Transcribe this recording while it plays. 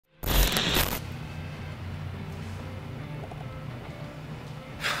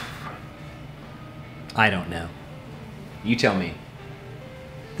I don't know. You tell me.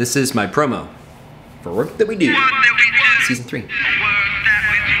 This is my promo for Work That We Do, Season 3.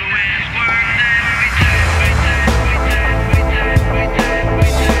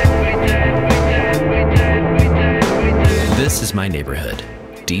 This is my neighborhood,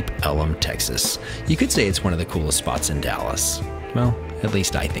 Deep Ellum, Texas. You could say it's one of the coolest spots in Dallas. Well, at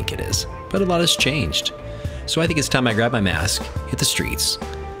least I think it is. But a lot has changed. So I think it's time I grab my mask, hit the streets,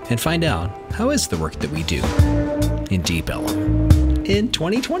 and find out how is the work that we do in Deep Ellum in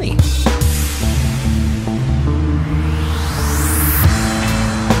 2020.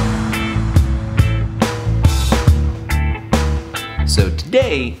 So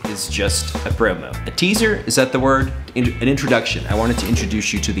today is just a promo. A teaser, is that the word? An introduction. I wanted to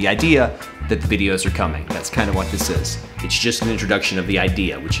introduce you to the idea that the videos are coming. That's kind of what this is. It's just an introduction of the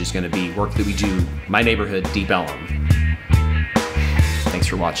idea, which is going to be Work That We Do, my neighborhood, Deep Ellum. Thanks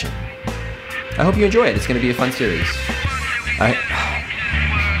for watching. I hope you enjoy it. It's going to be a fun series.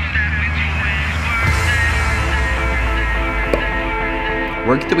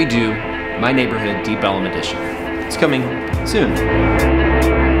 Work That We Do, my neighborhood, Deep Ellum edition. It's coming soon.